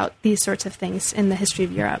reading about these sorts of things in the history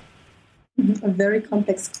of Europe. A very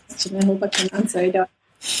complex question. I hope I can answer it.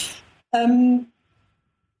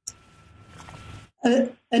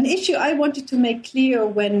 An issue I wanted to make clear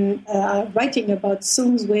when writing about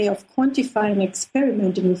Sung's way of quantifying,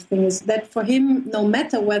 experimenting with things, is that for him, no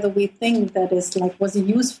matter whether we think that was a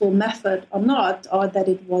useful method or not, or that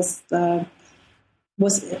it was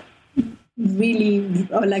really,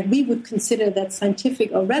 or like we would consider that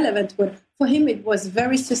scientific or relevant, but for him it was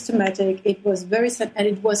very systematic, it was and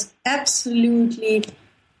it was absolutely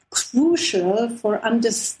crucial for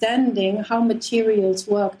understanding how materials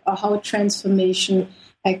worked or how transformation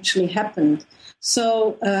actually happened.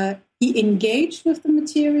 So he engaged with the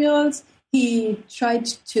materials, he tried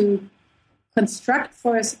to construct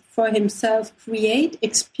for himself, create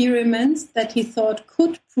experiments that he thought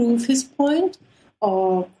could prove his point,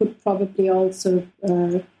 or could probably also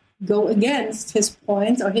go against his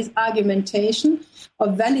points or his argumentation,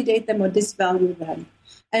 or validate them or disvalue them.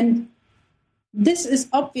 And this is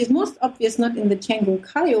obvious, most obvious not in the Tianguo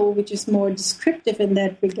Kaiyou, which is more descriptive in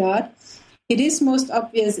that regard. It is most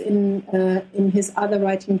obvious in his other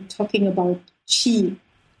writing talking about qi.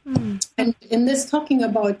 And in this talking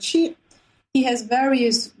about qi, he has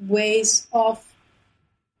various ways of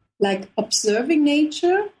like observing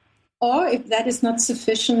nature, or if that is not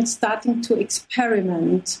sufficient, starting to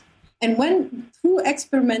experiment. And when through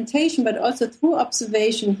experimentation, but also through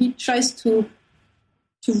observation, he tries to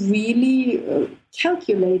really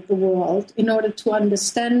calculate the world in order to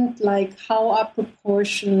understand, like, how are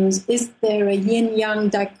proportions? Is there a yin-yang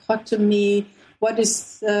dichotomy? What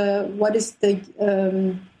is the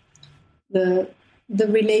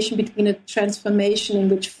relation between a transformation in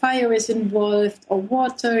which fire is involved or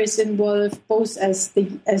water is involved, both as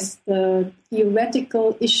the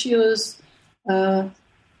theoretical issues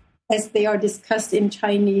as they are discussed in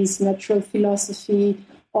Chinese natural philosophy,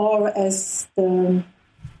 or as the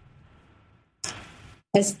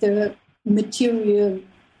material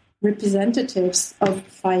representatives of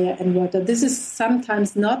fire and water. This is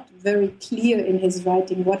sometimes not very clear in his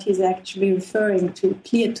writing, what he's actually referring to.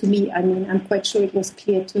 Clear to me, I mean, I'm quite sure it was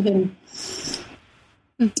clear to him.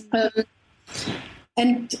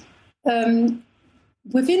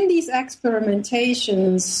 Within these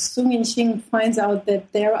experimentations, Su Minxing finds out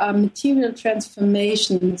that there are material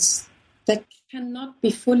transformations that cannot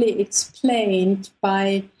be fully explained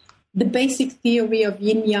by the basic theory of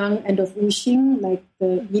yin-yang and of wuxing, like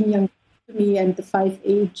the yin-yang theory and the five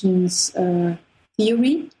agents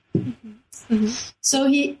theory. So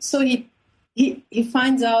he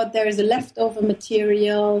finds out there is a leftover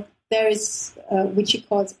material, there is which he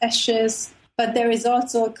calls ashes, but there is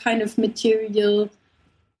also a kind of material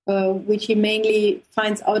which he mainly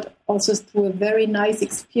finds out also through a very nice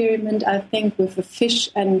experiment, I think, with a fish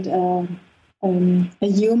and a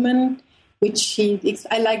human.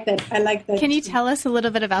 I like that. Can you tell us a little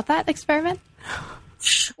bit about that experiment?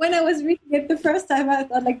 When I was reading it the first time, I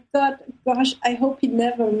thought, like, gosh, I hope he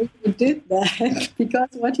never really did that, because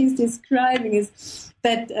what he's describing is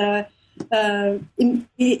that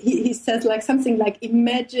he says like something like,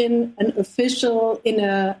 imagine an official in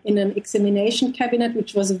an examination cabinet,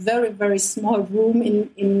 which was a very, very small room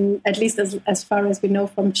in at least as far as we know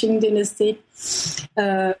from Qing dynasty,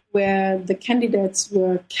 where the candidates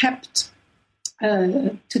were kept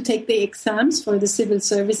to take the exams for the civil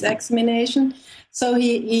service examination. So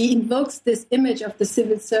he invokes this image of the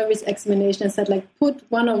civil service examination and said, like, put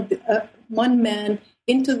one man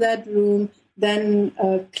into that room, then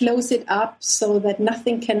close it up so that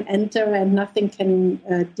nothing can enter and nothing can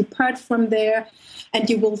depart from there. And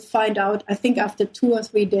you will find out, I think after 2 or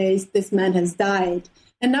 3 days, this man has died.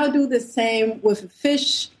 And now do the same with a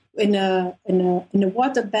fish in a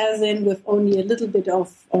water basin with only a little bit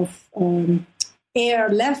of air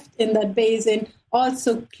left in that basin.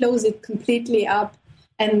 Also close it completely up,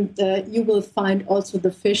 and you will find also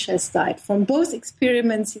the fish has died. From both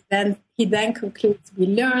experiments, he then concludes, we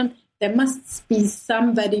learn there must be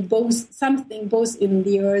something both in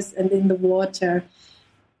the earth and in the water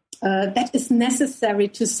that is necessary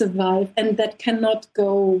to survive, and that cannot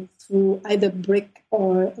go through either brick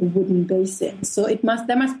or a wooden basin. So there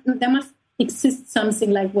must exist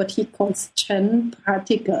something like what he calls Chen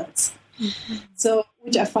particles. Mm-hmm. So,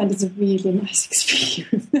 which I find is a really nice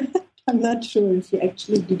experience. I'm not sure if he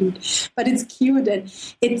actually did it, but it's cute, and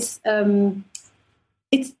it's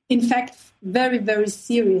in fact very, very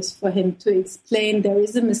serious for him to explain. There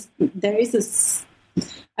is a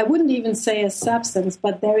I wouldn't even say a substance,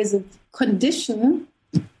 but there is a condition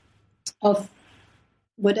of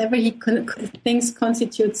whatever he thinks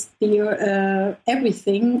constitutes the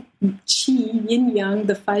everything, qi, yin yang,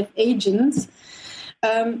 the five agents.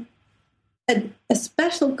 A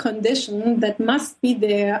special condition that must be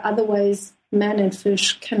there, otherwise man and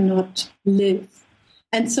fish cannot live.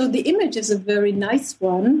 And so the image is a very nice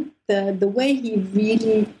one. The way he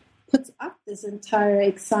really puts up this entire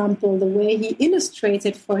example, the way he illustrates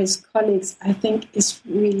it for his colleagues, I think is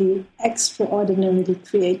really extraordinarily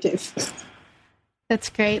creative. That's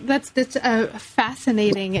great. That's a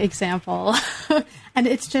fascinating example. And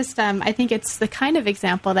it's just, I think it's the kind of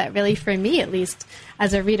example that really, for me at least,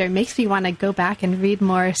 as a reader, makes me want to go back and read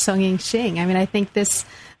more Song Ying-ching. I mean, I think this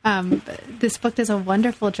book does a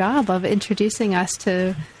wonderful job of introducing us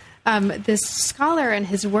to this scholar and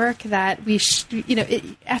his work that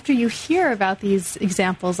after you hear about these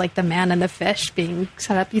examples, like the man and the fish being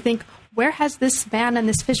set up, you think, where has this man and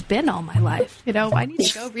this fish been all my life? I need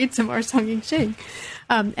to go read some more Song Ying-ching.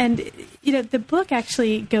 And the book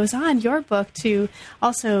actually goes on, your book, to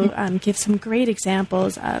also give some great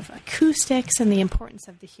examples of acoustics and the importance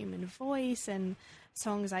of the human voice and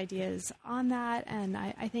Song's ideas on that. And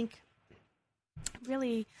I think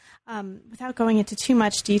really, without going into too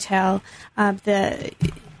much detail,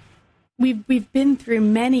 We've been through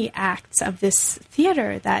many acts of this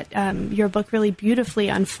theater that your book really beautifully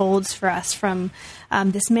unfolds for us, from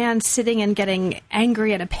this man sitting and getting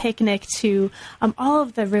angry at a picnic to all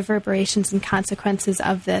of the reverberations and consequences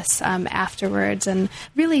of this afterwards, and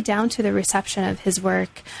really down to the reception of his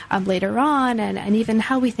work later on, and even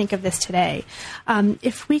how we think of this today.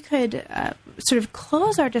 If we could sort of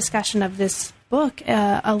close our discussion of this book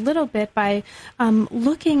a little bit by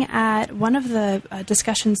looking at one of the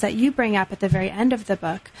discussions that you bring up at the very end of the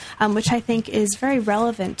book, which I think is very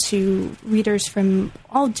relevant to readers from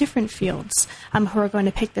all different fields who are going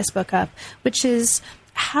to pick this book up, which is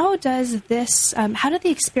how did the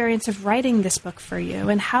experience of writing this book for you,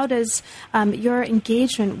 and how does your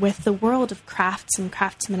engagement with the world of crafts and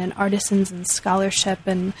craftsmen and artisans and scholarship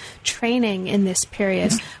and training in this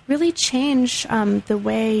period really change the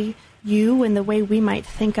way you and the way we might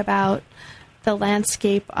think about the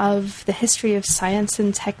landscape of the history of science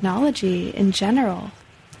and technology in general?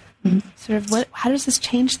 How does this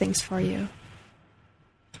change things for you?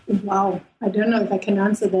 Wow, I don't know if I can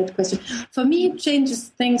answer that question. For me, it changes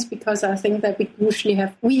things because I think that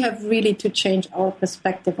we have really to change our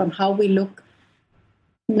perspective on how we look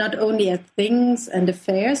not only at things and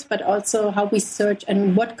affairs, but also how we search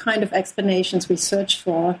and what kind of explanations we search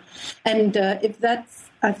for. And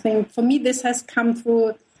I think for me, this has come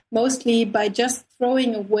through mostly by just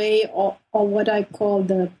throwing away or what I call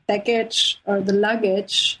the baggage or the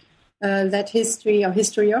luggage that history or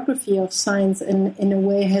historiography of science in a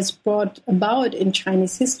way has brought about in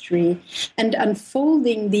Chinese history, and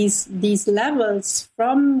unfolding these levels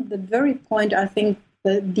from the very point I think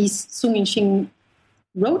Song Ying-ching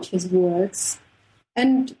wrote his works,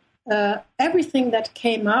 and everything that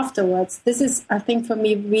came afterwards. This is, I think, for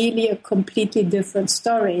me, really a completely different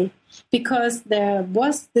story, because there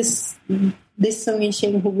was this Song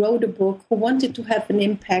Ying-ching who wrote a book, who wanted to have an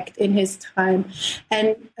impact in his time,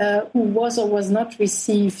 and who was or was not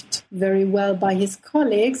received very well by his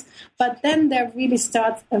colleagues. But then there really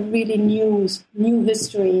starts a really new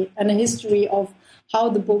history, and a history of how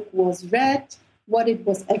the book was read, what it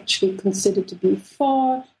was actually considered to be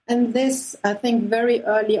for. And this, I think, very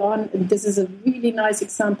early on, and this is a really nice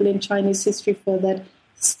example in Chinese history for that,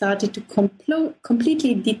 started to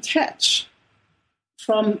completely detach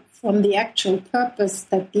from the actual purpose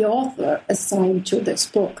that the author assigned to this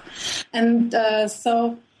book. And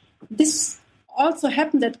so this also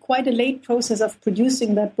happened at quite a late process of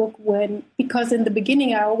producing that book, because in the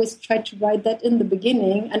beginning, I always tried to write that in the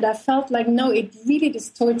beginning, and I felt like, no, it really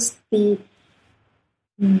distorts the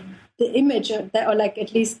image, or like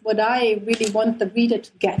at least what I really want the reader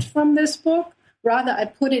to get from this book. Rather, I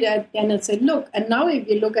put it at the end and said, look, and now if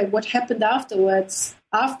you look at what happened afterwards,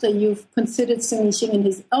 after you've considered Song Ying-ching in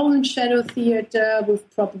his own shadow theater with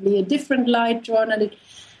probably a different light drawn on it,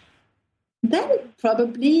 then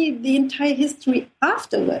probably the entire history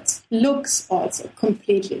afterwards looks also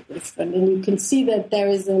completely different. And you can see that there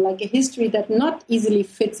is a history that not easily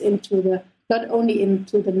fits not only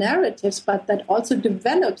into the narratives, but that also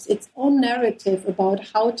develops its own narrative about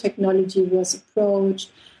how technology was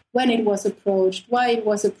approached, when it was approached, why it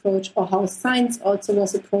was approached, or how science also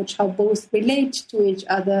was approached, how both relate to each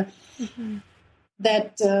other,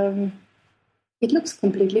 that it looks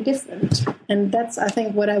completely different. And that's, I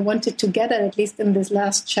think, what I wanted to get at least in this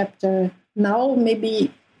last chapter. Now,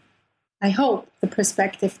 maybe, I hope, the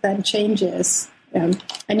perspective then changes. And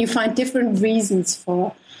you find different reasons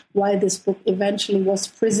for why this book eventually was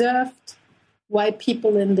preserved, why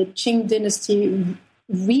people in the Qing dynasty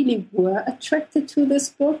really were attracted to this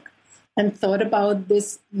book and thought about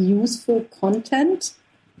this useful content,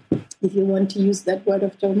 if you want to use that word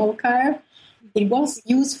of Zhou. It was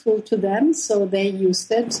useful to them, so they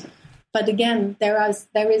used it. But again, there is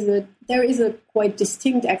a quite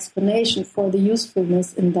distinct explanation for the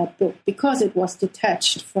usefulness in that book, because it was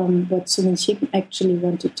detached from what Song Ying-ching actually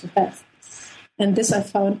wanted to have. And this I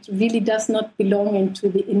found really does not belong into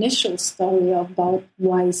the initial story about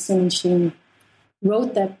why Xing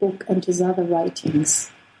wrote that book and his other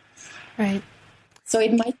writings. Right. So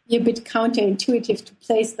it might be a bit counterintuitive to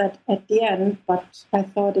place that at the end, but I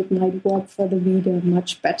thought it might work for the reader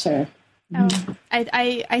much better. Oh,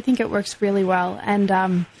 I think it works really well.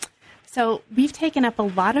 And so we've taken up a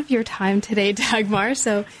lot of your time today, Dagmar.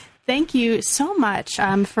 So thank you so much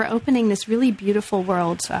for opening this really beautiful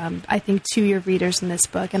world, I think, to your readers in this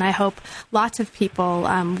book. And I hope lots of people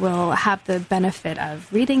will have the benefit of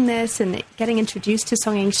reading this and getting introduced to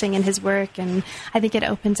Song Ying-shing and his work. And I think it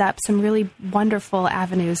opens up some really wonderful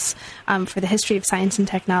avenues for the history of science and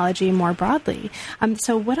technology more broadly.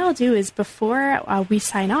 So what I'll do is before we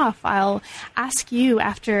sign off, I'll ask you,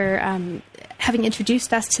 after having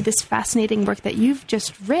introduced us to this fascinating work that you've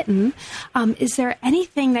just written, is there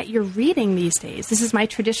anything that you're reading these days? This is my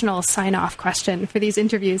traditional sign-off question for these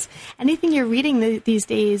interviews. Anything you're reading these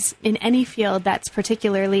days in any field that's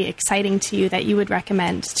particularly exciting to you that you would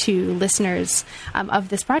recommend to listeners of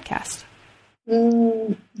this broadcast?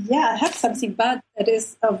 Yeah, I have something, but it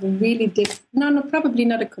is of a really different, probably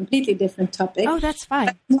not a completely different topic. Oh, that's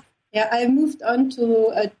fine. Yeah, I moved on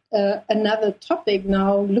to another topic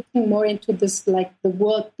now, looking more into this, like the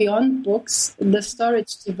world beyond books, the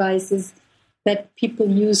storage devices that people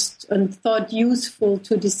used and thought useful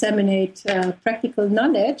to disseminate practical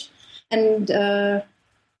knowledge. And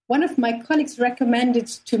one of my colleagues recommended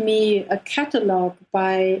to me a catalog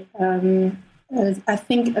by, I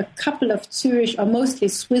think, a couple of Zurich or mostly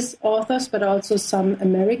Swiss authors, but also some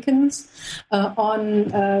Americans, on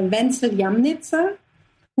Wenzel Jamnitzer,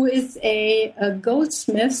 who is a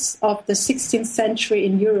goldsmith of the 16th century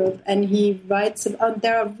in Europe. And he writes about,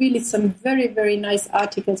 there are really some very, very nice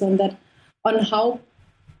articles on that, on how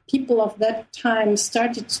people of that time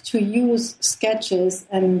started to use sketches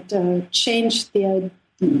and change the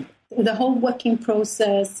whole working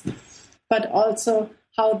process, but also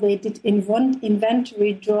how they did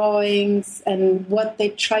inventory drawings and what they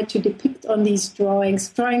tried to depict on these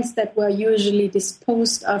drawings that were usually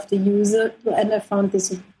disposed after user. And I found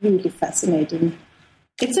this really fascinating.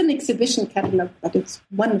 It's an exhibition catalog, but it's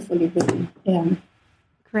wonderfully written. Yeah.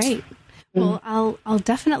 Great. Well, I'll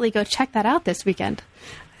definitely go check that out this weekend.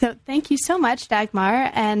 So thank you so much,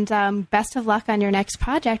 Dagmar, and best of luck on your next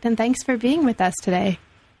project. And thanks for being with us today.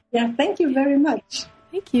 Yeah, thank you very much.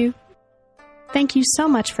 Thank you. Thank you so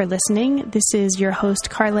much for listening. This is your host,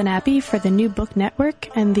 Carla Nappi, for the New Book Network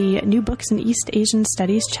and the New Books in East Asian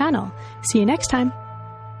Studies channel. See you next time.